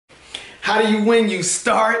How do you win? You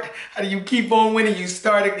start. How do you keep on winning? You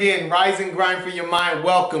start again. Rise and grind for your mind.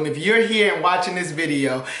 Welcome. If you're here and watching this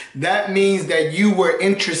video, that means that you were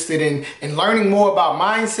interested in learning more about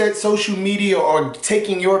mindset, social media, or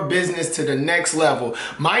taking your business to the next level.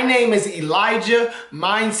 My name is Elijah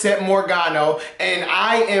Mindset Morgano, and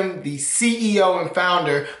I am the CEO and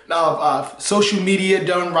founder of Social Media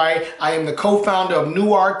Done Right. I am the co-founder of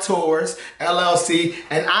New Arc Tours, LLC,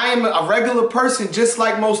 and I am a regular person just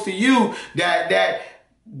like most of you that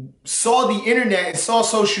saw the internet and saw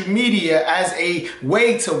social media as a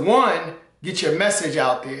way to, one, get your message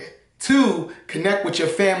out there, two, connect with your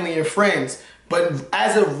family and friends. But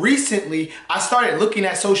as of recently, I started looking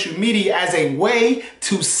at social media as a way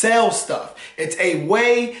to sell stuff. It's a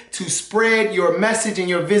way to spread your message and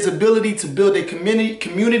your visibility, to build a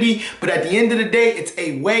community. But at the end of the day, it's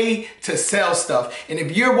a way to sell stuff. And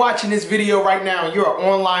if you're watching this video right now and you're an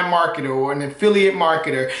online marketer or an affiliate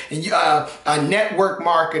marketer, and you're a network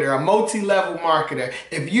marketer, a multi-level marketer,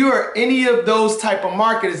 if you are any of those type of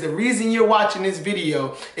marketers, the reason you're watching this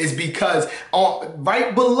video is because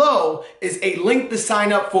right below is a link to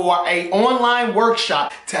sign up for an online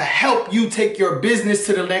workshop to help you take your business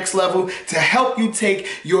to the next level, to help you take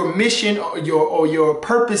your mission or your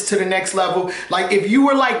purpose to the next level. Like if you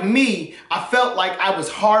were like me, I felt like it was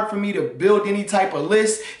hard for me to build any type of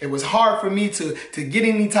list. It was hard for me to get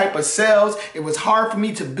any type of sales. It was hard for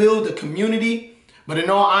me to build a community. But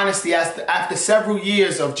in all honesty, after several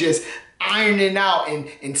years of just ironing out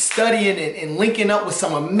and studying and linking up with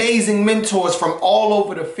some amazing mentors from all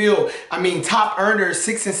over the field. I mean, top earners,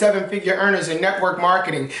 6 and 7 figure earners in network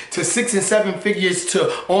marketing, to 6 and 7 figures to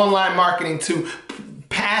online marketing, to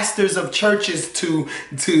pastors of churches, to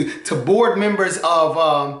board members of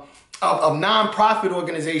nonprofit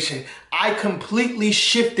organization. I completely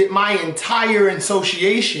shifted my entire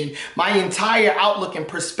association, my entire outlook and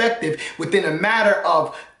perspective within a matter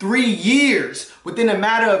of 3 years. Within a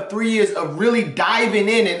matter of 3 years of really diving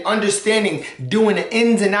in and understanding, doing the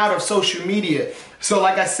ins and out of social media. So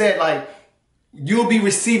like I said, you'll be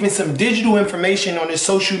receiving some digital information on this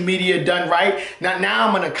Social Media Done Right. Now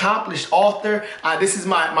I'm an accomplished author. This is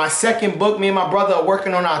my second book. Me and my brother are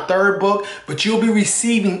working on our third book, but you'll be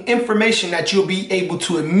receiving information that you'll be able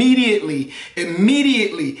to immediately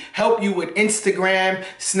help you with Instagram,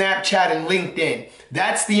 Snapchat, and LinkedIn.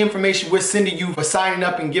 That's the information we're sending you for signing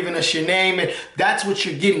up and giving us your name, and that's what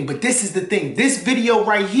you're getting. But this is the thing. This video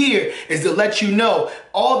right here is to let you know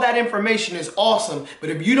all that information is awesome, but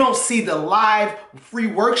if you don't see the live free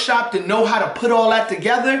workshop to know how to put all that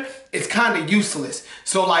together, it's kind of useless.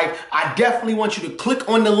 So I definitely want you to click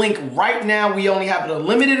on the link right now. We only have a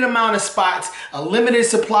limited amount of spots, a limited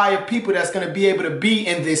supply of people that's going to be able to be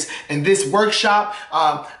in this workshop.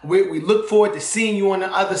 We look forward to seeing you on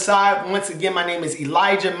the other side. Once again, my name is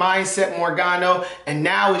Elijah Mindset Morgano, and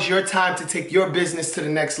now is your time to take your business to the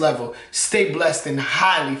next level. Stay blessed and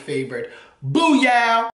highly favored. Booyah!